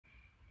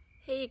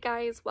Hey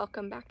guys,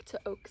 welcome back to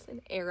Oaks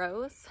and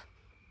Arrows.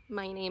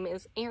 My name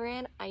is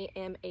Erin. I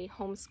am a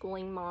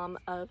homeschooling mom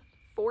of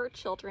 4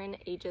 children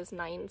ages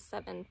 9,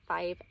 7,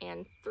 5,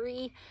 and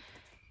 3,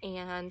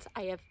 and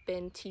I have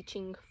been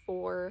teaching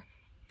for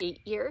 8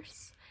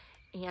 years,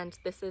 and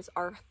this is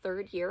our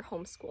 3rd year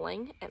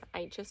homeschooling, and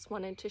I just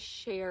wanted to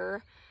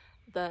share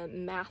the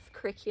math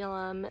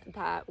curriculum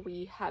that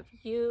we have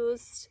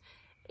used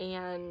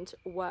and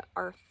what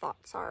our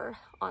thoughts are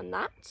on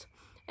that.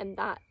 And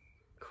that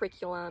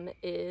curriculum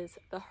is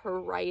the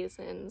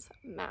Horizons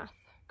math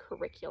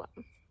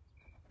curriculum.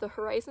 The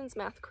Horizons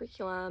math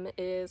curriculum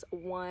is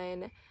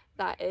one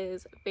that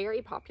is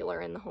very popular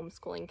in the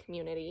homeschooling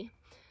community.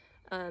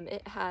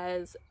 It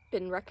has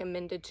been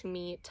recommended to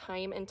me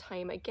time and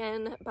time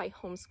again by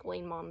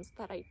homeschooling moms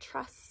that I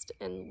trust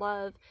and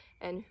love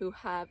and who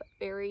have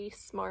very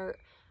smart,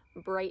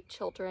 bright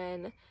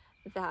children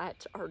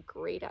that are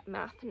great at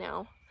math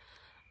now.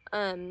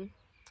 And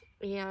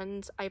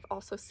I've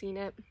also seen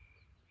it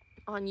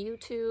on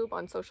YouTube,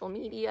 on social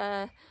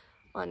media,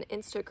 on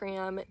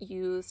Instagram,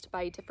 used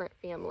by different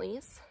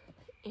families.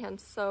 And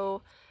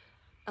so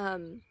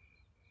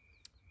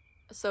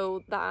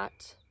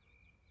that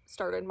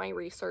started my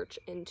research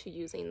into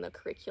using the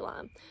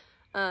curriculum.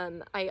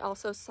 I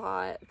also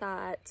saw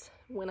that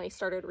when I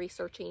started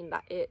researching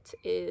that it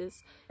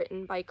is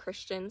written by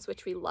Christians,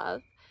 which we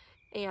love.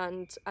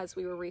 And as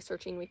we were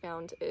researching, we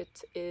found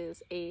it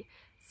is a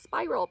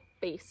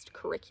spiral-based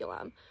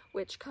curriculum,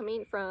 which,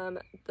 coming from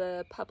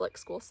the public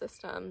school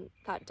system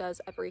that does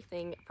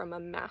everything from a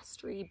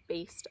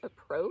mastery-based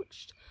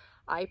approach,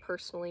 I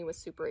personally was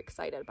super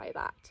excited by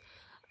that,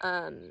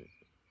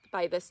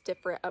 by this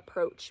different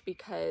approach,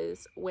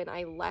 because when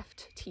I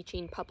left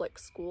teaching public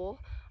school,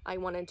 I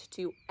wanted to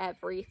do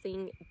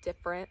everything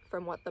different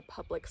from what the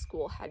public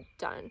school had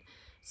done.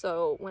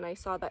 So when I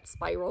saw that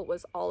spiral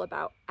was all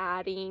about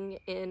adding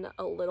in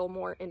a little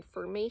more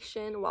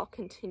information while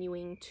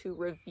continuing to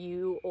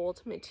review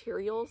old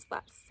materials,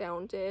 that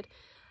sounded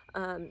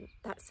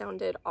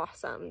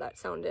awesome. That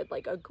sounded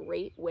like a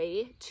great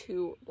way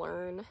to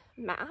learn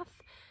math.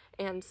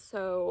 And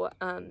so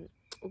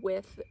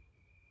with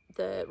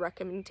the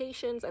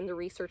recommendations and the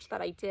research that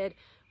I did,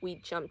 we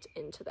jumped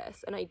into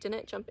this. And I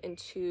didn't jump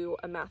into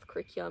a math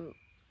curriculum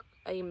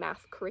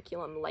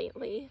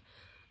lightly.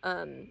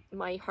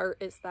 My heart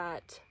is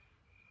that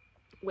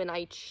when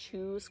I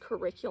choose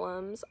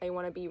curriculums, I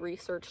want to be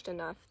researched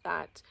enough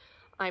that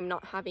I'm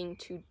not having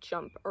to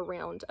jump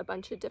around a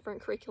bunch of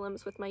different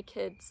curriculums with my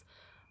kids.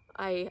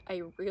 I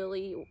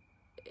really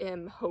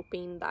am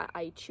hoping that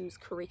I choose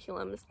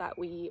curriculums that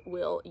we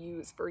will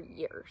use for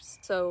years.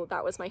 So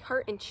that was my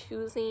heart in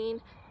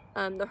choosing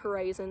the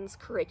Horizons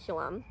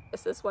curriculum.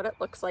 This is what it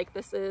looks like.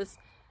 This is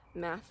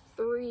Math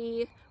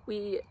 3.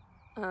 We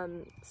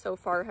so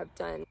far have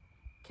done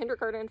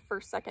kindergarten,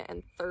 1st, 2nd,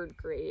 and 3rd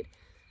grade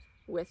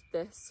with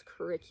this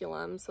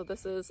curriculum. So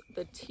this is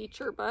the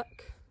teacher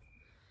book,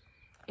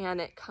 and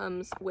it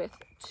comes with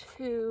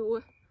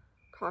 2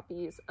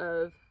 copies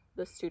of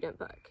the student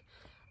book.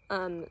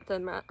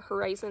 The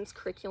Horizons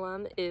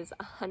curriculum is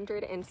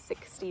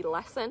 160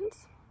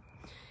 lessons,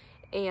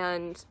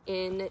 and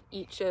in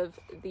each of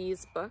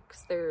these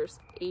books there's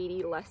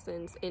 80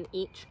 lessons in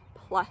each,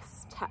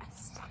 plus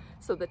tests.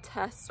 So the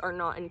tests are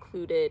not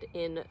included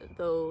in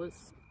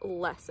those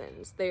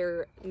lessons.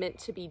 They're meant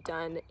to be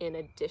done in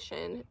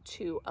addition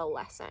to a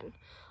lesson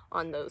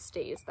on those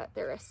days that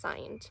they're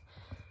assigned.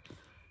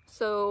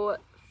 So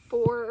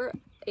for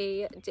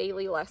a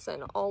daily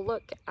lesson, I'll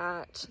look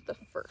at the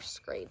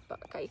 1st grade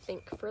book, I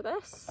think, for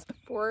this.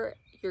 For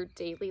your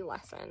daily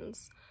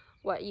lessons,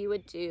 what you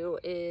would do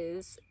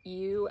is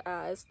you,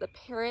 as the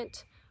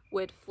parent,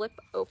 would flip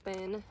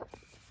open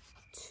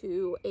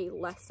to a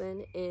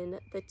lesson in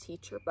the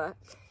teacher book,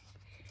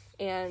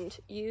 and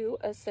you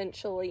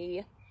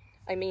essentially,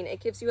 it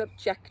gives you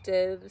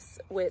objectives,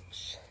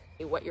 which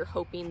what you're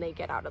hoping they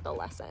get out of the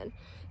lesson.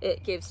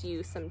 It gives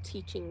you some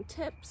teaching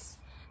tips,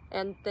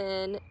 and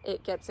then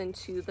it gets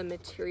into the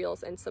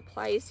materials and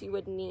supplies you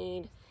would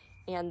need,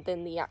 and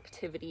then the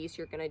activities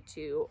you're going to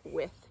do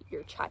with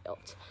your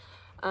child.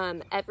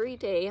 Every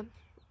day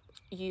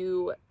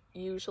you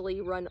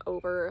usually run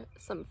over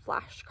some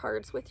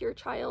flashcards with your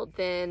child.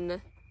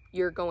 Then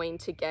you're going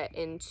to get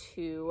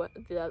into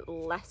the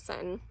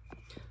lesson,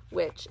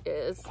 which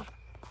is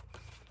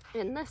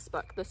in this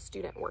book, the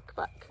student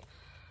workbook.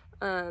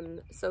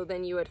 So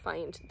then you would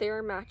find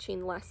their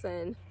matching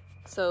lesson.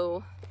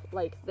 So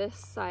like this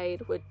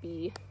side would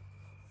be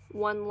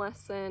one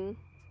lesson,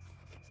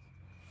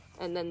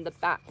 and then the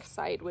back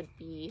side would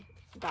be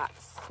that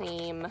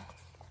same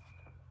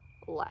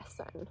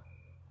lesson.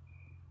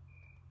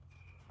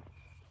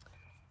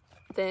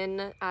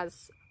 Then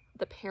as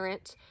the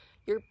parent,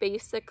 you're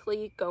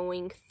basically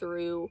going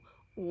through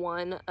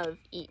one of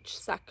each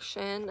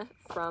section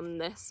from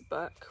this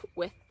book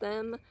with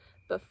them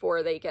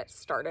before they get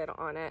started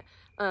on it.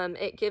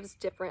 It gives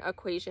different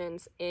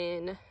equations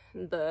in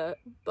the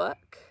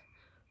book,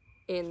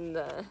 in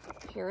the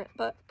parent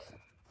book,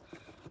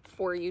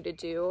 for you to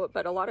do,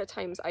 but a lot of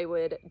times I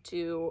would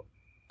do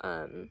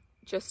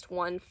just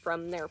one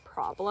from their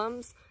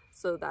problems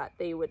so that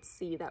they would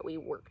see that we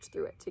worked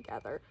through it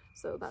together.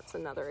 So that's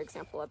another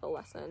example of a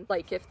lesson.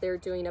 Like if they're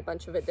doing a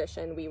bunch of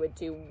addition, we would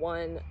do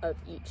one of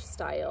each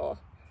style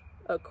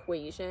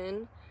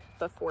equation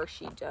before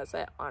she does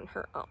it on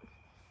her own.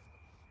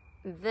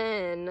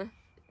 Then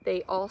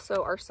they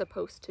also are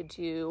supposed to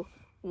do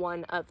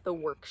one of the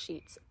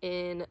worksheets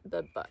in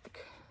the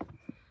book.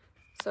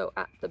 So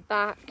at the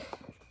back,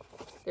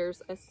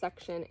 there's a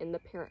section in the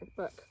parent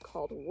book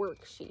called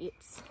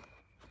worksheets,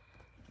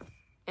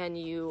 and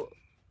you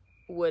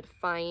would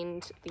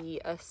find the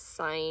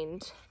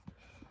assigned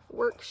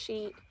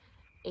worksheet,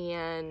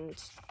 and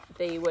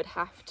they would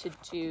have to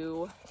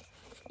do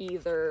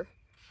either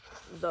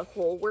the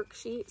whole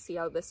worksheet, see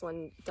how this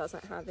one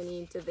doesn't have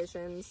any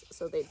divisions,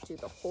 so they'd do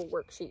the whole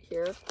worksheet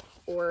here,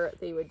 or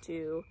they would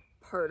do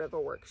part of a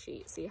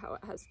worksheet, see how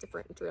it has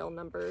different drill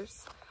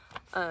numbers.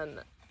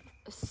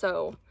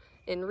 So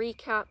in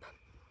recap,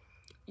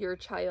 your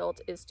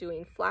child is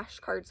doing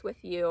flashcards with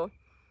you,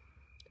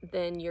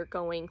 then you're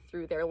going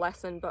through their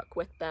lesson book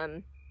with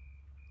them,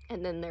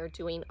 and then they're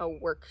doing a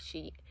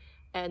worksheet,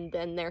 and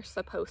then they're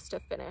supposed to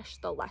finish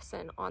the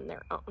lesson on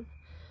their own.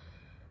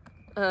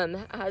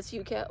 As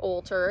you get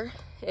older,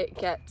 it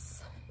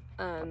gets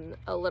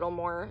a little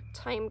more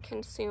time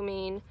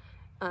consuming.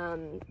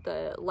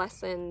 The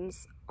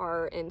lessons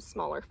are in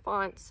smaller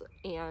fonts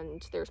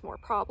and there's more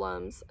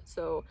problems,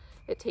 so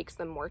it takes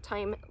them more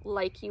time.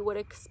 Like you would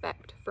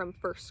expect from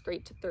first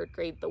grade to third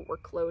grade, the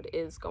workload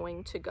is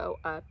going to go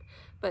up,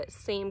 but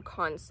same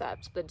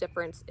concept. The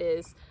difference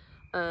is,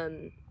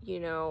 you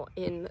know,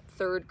 in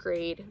third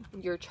grade,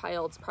 your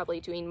child's probably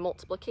doing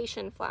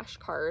multiplication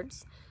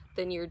flashcards,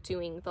 then you're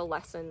doing the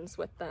lessons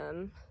with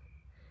them,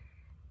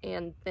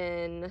 and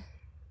then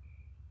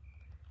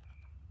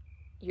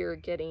you're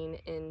getting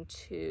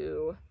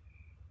into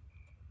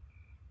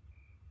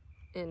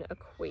an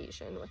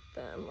equation with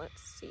them.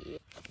 Let's see.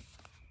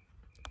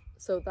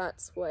 So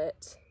that's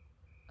what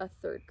a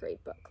third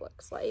grade book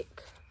looks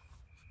like.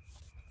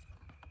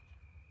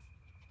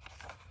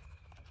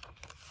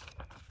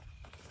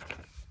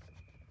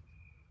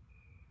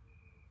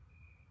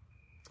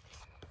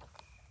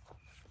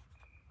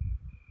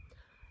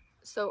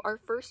 So our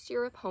first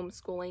year of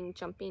homeschooling,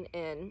 jumping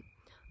in,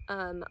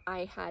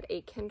 I had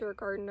a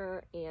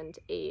kindergartner and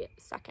a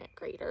second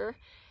grader.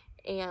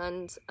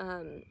 And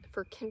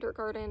for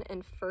kindergarten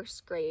and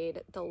first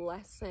grade, the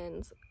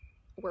lessons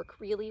work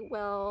really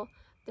well.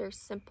 They're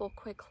simple,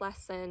 quick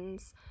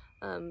lessons.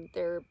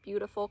 They're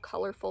beautiful,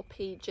 colorful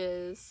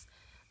pages,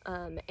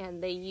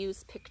 and they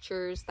use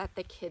pictures that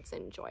the kids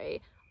enjoy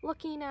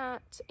looking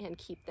at and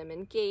keep them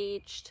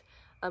engaged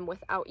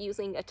without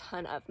using a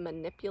ton of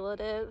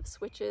manipulatives,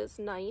 which is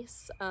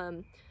nice.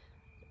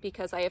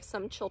 Because I have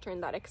some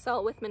children that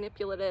excel with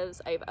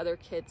manipulatives. I have other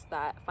kids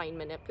that find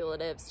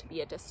manipulatives to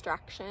be a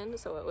distraction,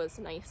 so it was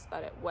nice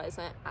that it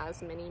wasn't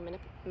as many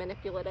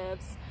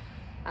manipulatives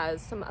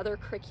as some other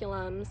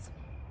curriculums.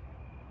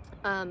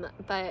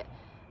 But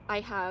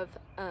I have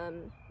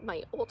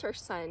my older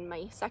son,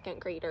 my second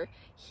grader.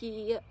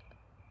 He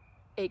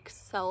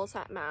excels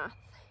at math.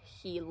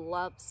 He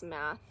loves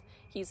math.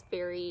 He's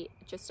very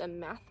just a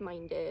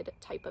math-minded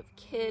type of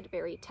kid,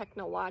 very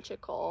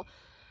technological,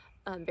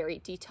 very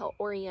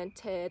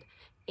detail-oriented,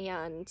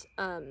 and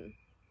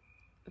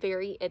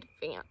very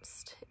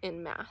advanced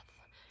in math.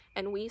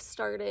 And we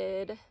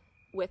started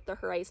with the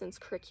Horizons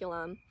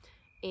curriculum,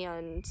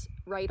 and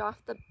right off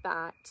the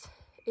bat,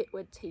 it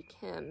would take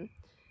him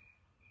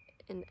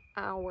an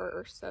hour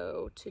or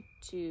so to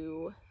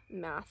do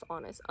math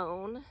on his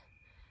own.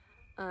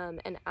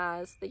 And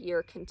as the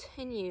year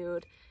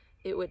continued,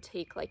 it would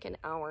take like an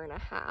hour and a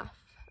half,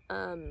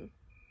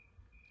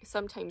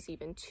 sometimes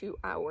even 2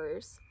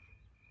 hours.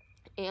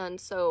 And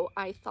so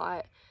I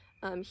thought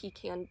he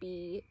can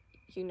be,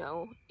 you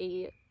know,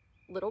 a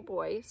little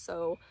boy,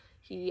 so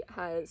he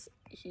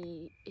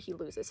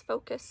loses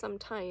focus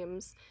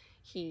sometimes,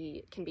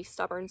 he can be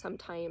stubborn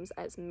sometimes,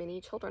 as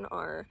many children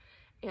are.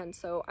 And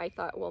so I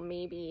thought, well,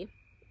 maybe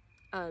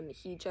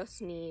he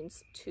just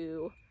needs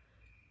to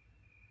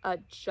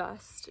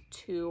adjust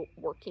to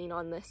working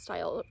on this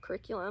style of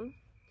curriculum.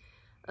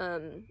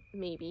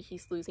 Maybe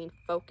he's losing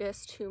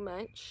focus too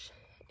much,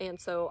 and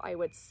so I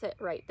would sit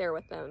right there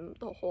with them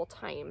the whole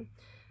time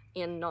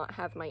and not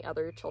have my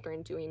other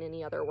children doing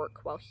any other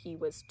work while he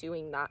was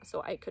doing that,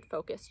 so I could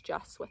focus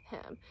just with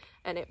him,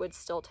 and it would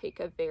still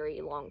take a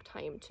very long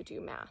time to do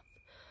math.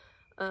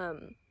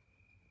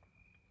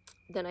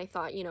 Then I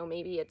thought, you know,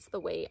 maybe it's the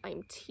way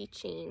I'm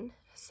teaching.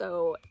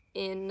 So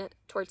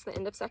towards the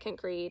end of second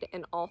grade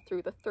and all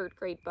through the third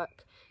grade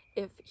book,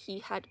 if he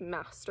had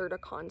mastered a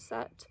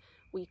concept,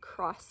 we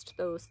crossed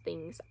those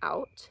things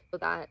out so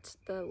that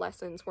the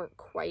lessons weren't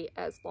quite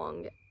as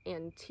long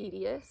and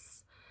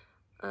tedious.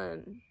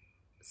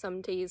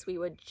 Some days we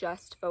would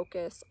just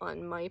focus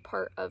on my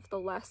part of the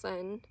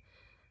lesson,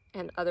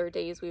 and other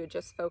days we would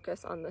just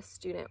focus on the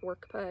student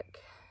workbook.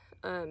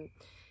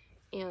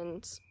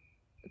 And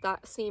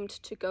that seemed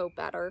to go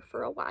better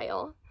for a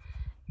while.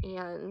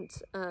 and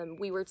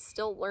we were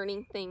still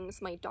learning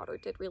things. My daughter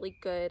did really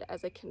good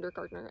as a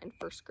kindergartner and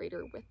first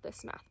grader with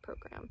this math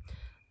program.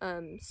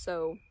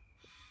 So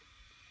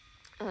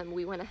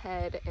we went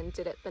ahead and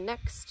did it the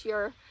next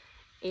year,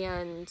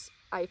 and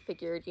I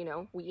figured, you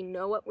know, we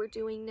know what we're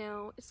doing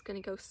now. It's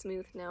going to go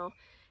smooth now.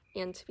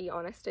 And to be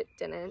honest, it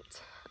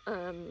didn't.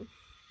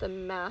 The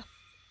math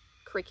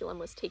curriculum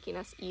was taking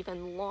us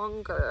even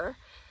longer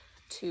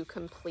to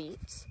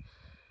complete.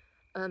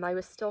 I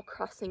was still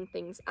crossing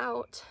things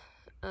out.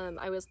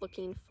 I was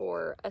looking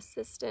for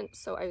assistance,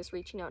 so I was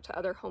reaching out to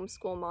other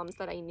homeschool moms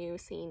that I knew,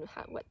 seeing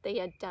what they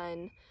had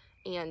done,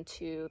 and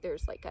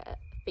there's like a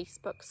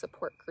Facebook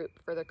support group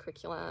for the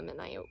curriculum,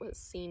 and I was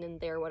seeing in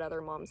there what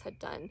other moms had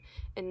done,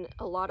 and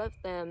a lot of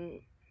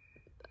them,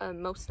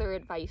 most of their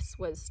advice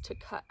was to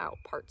cut out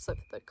parts of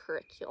the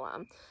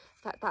curriculum.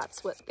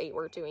 That's what they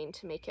were doing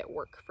to make it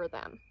work for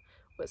them,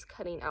 was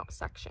cutting out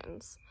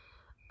sections.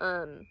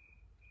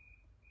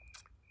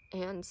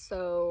 And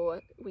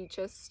so we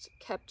just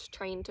kept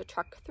trying to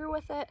truck through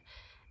with it,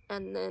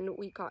 and then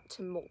we got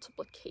to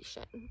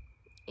multiplication.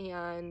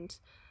 And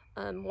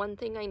one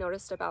thing I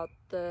noticed about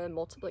the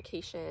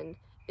multiplication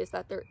is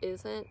that there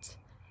isn't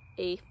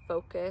a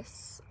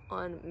focus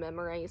on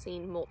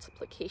memorizing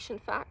multiplication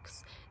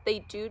facts. They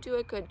do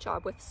a good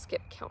job with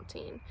skip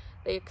counting.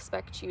 They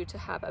expect you to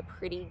have a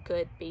pretty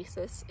good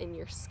basis in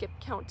your skip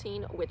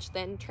counting, which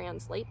then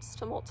translates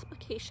to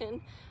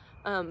multiplication.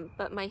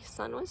 But my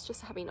son was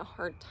just having a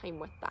hard time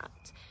with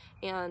that.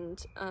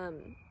 And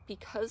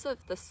because of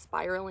the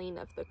spiraling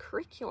of the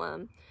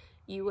curriculum,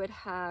 you would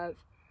have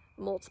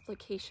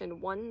multiplication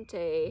one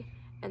day,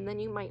 and then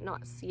you might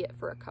not see it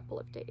for a couple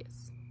of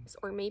days.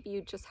 Or maybe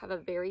you just have a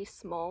very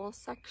small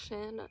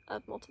section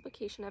of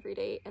multiplication every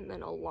day, and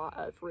then a lot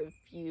of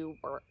review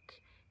work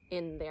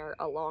in there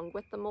along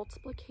with the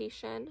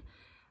multiplication,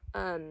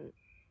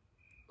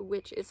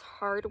 which is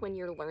hard when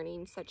you're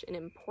learning such an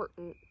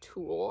important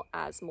tool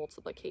as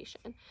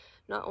multiplication.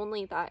 Not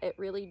only that, it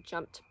really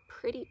jumped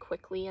pretty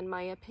quickly, in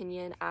my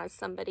opinion, as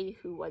somebody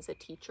who was a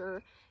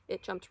teacher.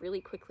 It jumped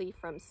really quickly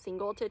from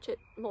single-digit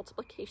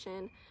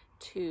multiplication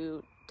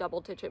to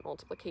double-digit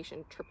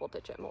multiplication,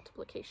 triple-digit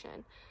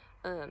multiplication.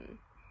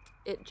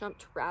 It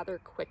jumped rather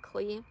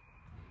quickly,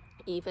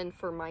 even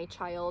for my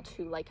child,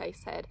 who, like I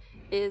said,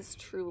 is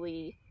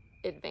truly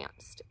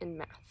advanced in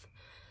math.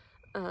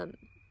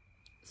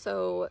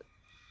 So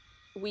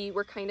we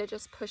were kind of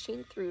just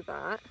pushing through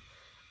that.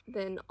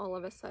 Then all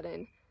of a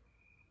sudden,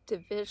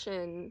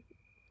 division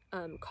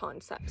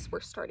concepts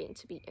were starting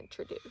to be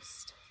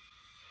introduced.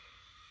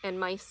 And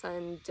my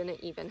son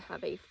didn't even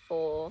have a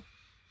full,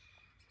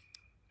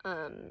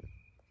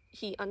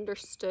 he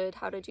understood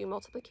how to do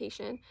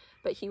multiplication,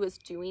 but he was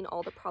doing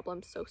all the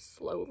problems so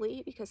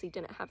slowly because he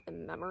didn't have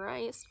them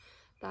memorized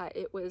that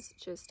it was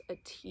just a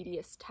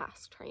tedious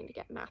task trying to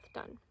get math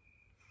done.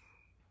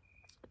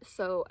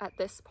 So at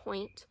this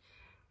point,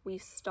 we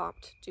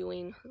stopped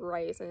doing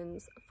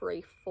Horizons for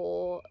a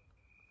full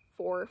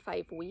 4 or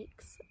 5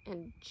 weeks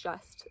and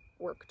just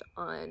worked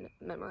on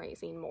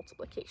memorizing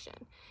multiplication.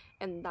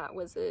 And that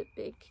was a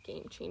big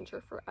game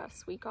changer for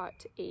us. We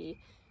got a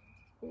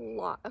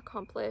lot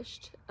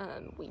accomplished.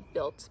 We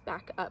built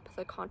back up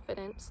the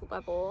confidence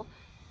level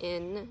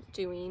in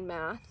doing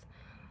math.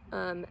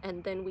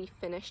 And then we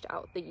finished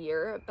out the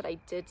year, but I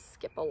did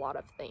skip a lot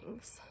of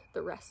things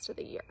the rest of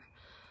the year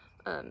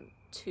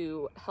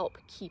to help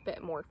keep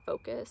it more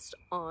focused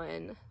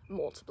on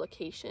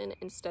multiplication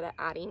instead of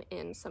adding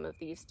in some of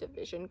these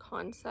division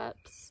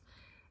concepts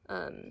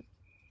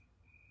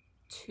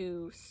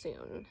too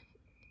soon.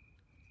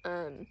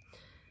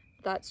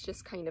 That's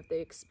just kind of the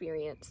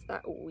experience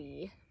that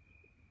we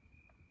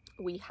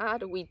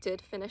had. We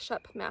did finish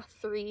up Math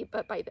 3,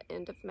 but by the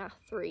end of Math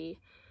 3,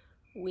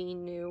 we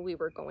knew we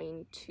were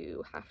going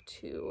to have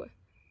to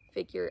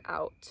figure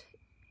out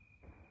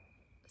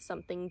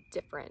something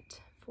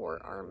different for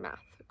our math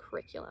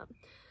curriculum.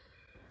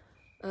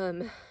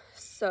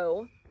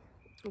 So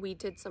we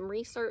did some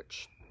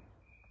research,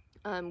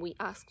 we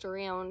asked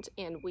around,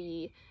 and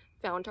we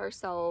found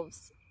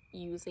ourselves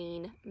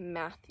using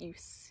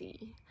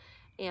MathUC.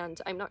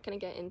 And I'm not going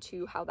to get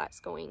into how that's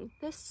going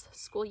this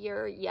school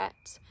year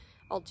yet.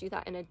 I'll do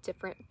that in a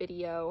different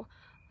video.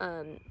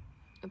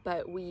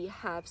 But we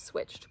have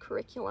switched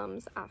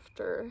curriculums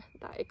after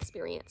that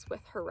experience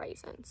with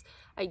Horizons.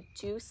 I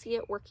do see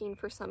it working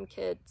for some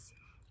kids.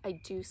 I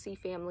do see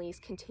families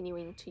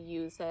continuing to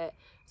use it.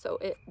 So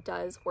it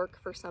does work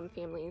for some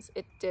families.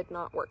 It did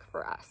not work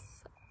for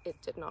us.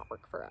 It did not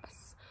work for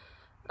us.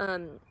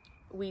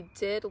 We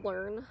did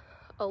learn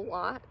a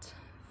lot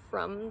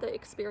from the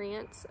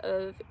experience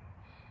of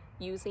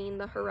using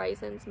the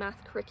Horizons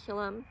math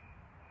curriculum.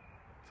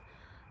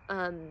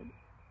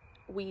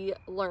 We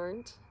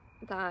learned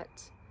that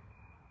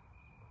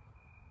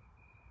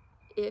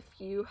if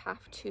you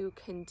have to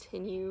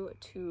continue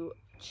to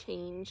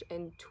change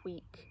and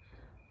tweak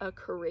a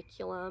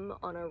curriculum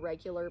on a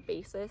regular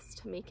basis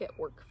to make it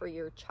work for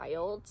your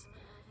child,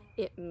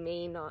 it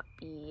may not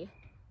be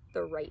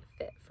the right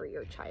fit for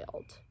your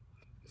child.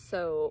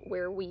 So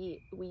where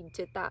we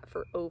did that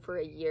for over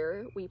a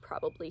year, we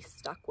probably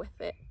stuck with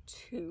it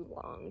too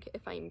long,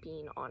 if I'm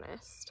being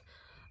honest.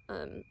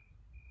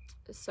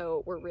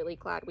 So we're really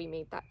glad we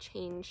made that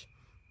change.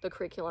 The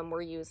curriculum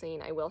we're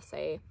using, I will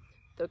say,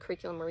 the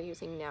curriculum we're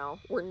using now,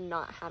 we're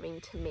not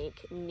having to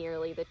make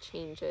nearly the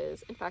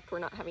changes. In fact, we're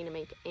not having to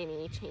make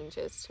any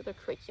changes to the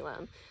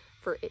curriculum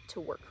for it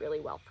to work really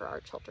well for our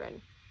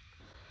children.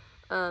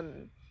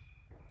 And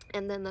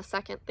then the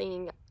second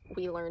thing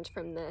we learned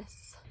from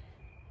this,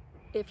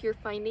 if you're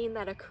finding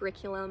that a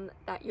curriculum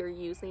that you're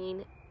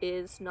using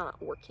is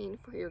not working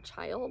for your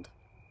child,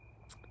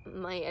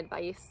 my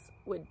advice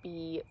would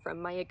be,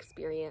 from my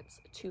experience,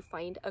 to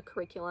find a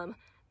curriculum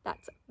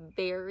that's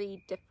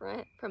very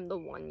different from the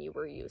one you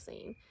were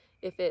using.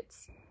 If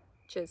it's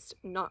just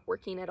not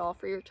working at all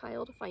for your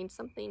child, find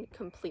something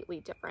completely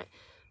different.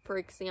 For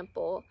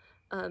example,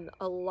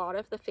 a lot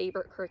of the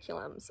favorite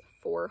curriculums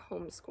for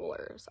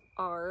homeschoolers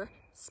are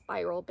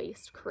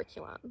spiral-based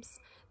curriculums.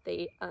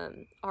 They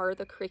are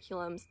the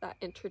curriculums that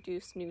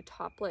introduce new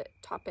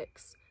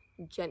topics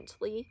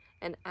gently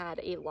and add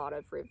a lot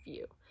of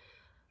review.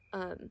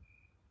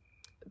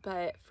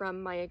 But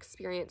from my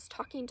experience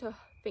talking to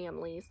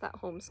families that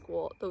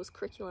homeschool, those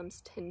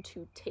curriculums tend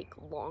to take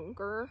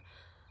longer,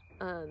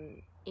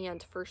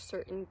 and for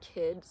certain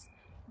kids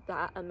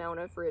that amount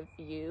of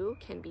review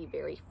can be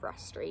very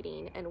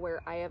frustrating. And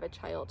where I have a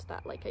child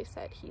that, like I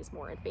said, he's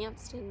more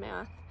advanced in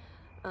math,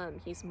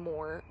 he's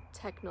more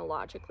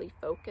technologically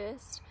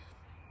focused,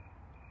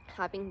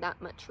 having that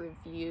much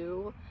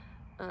review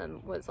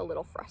was a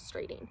little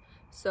frustrating.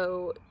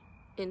 So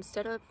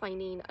instead of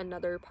finding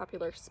another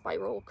popular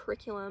spiral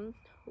curriculum,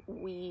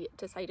 we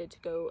decided to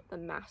go the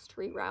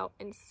mastery route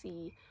and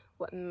see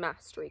what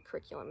mastery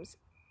curriculums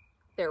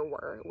there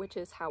were, which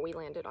is how we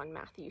landed on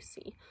Math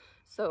UC.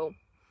 So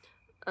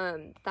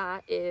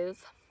that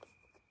is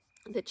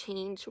the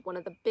change, one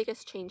of the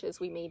biggest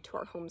changes we made to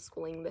our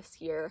homeschooling this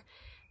year,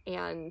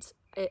 and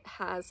it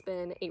has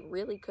been a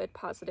really good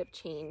positive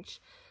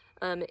change.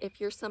 If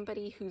you're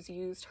somebody who's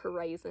used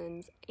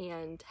Horizons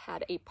and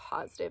had a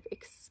positive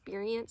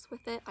experience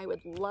with it, I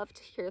would love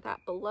to hear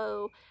that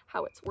below,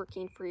 how it's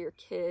working for your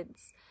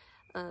kids,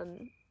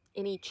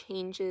 any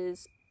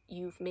changes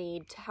you've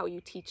made to how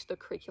you teach the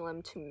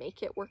curriculum to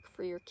make it work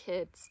for your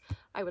kids.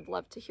 I would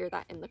love to hear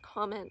that in the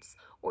comments,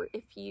 or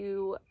if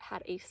you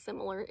had a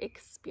similar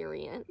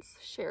experience,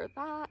 share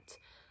that,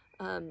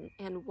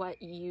 and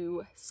what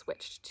you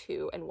switched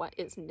to and what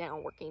is now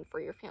working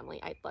for your family.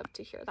 I'd love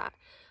to hear that.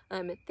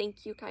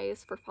 Thank you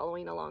guys for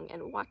following along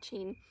and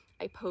watching.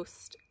 I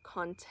post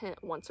content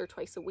once or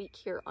twice a week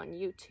here on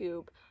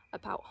YouTube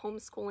about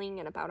homeschooling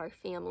and about our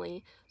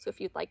family. So if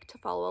you'd like to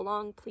follow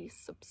along, please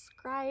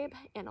subscribe,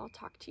 and I'll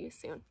talk to you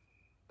soon.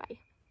 Bye.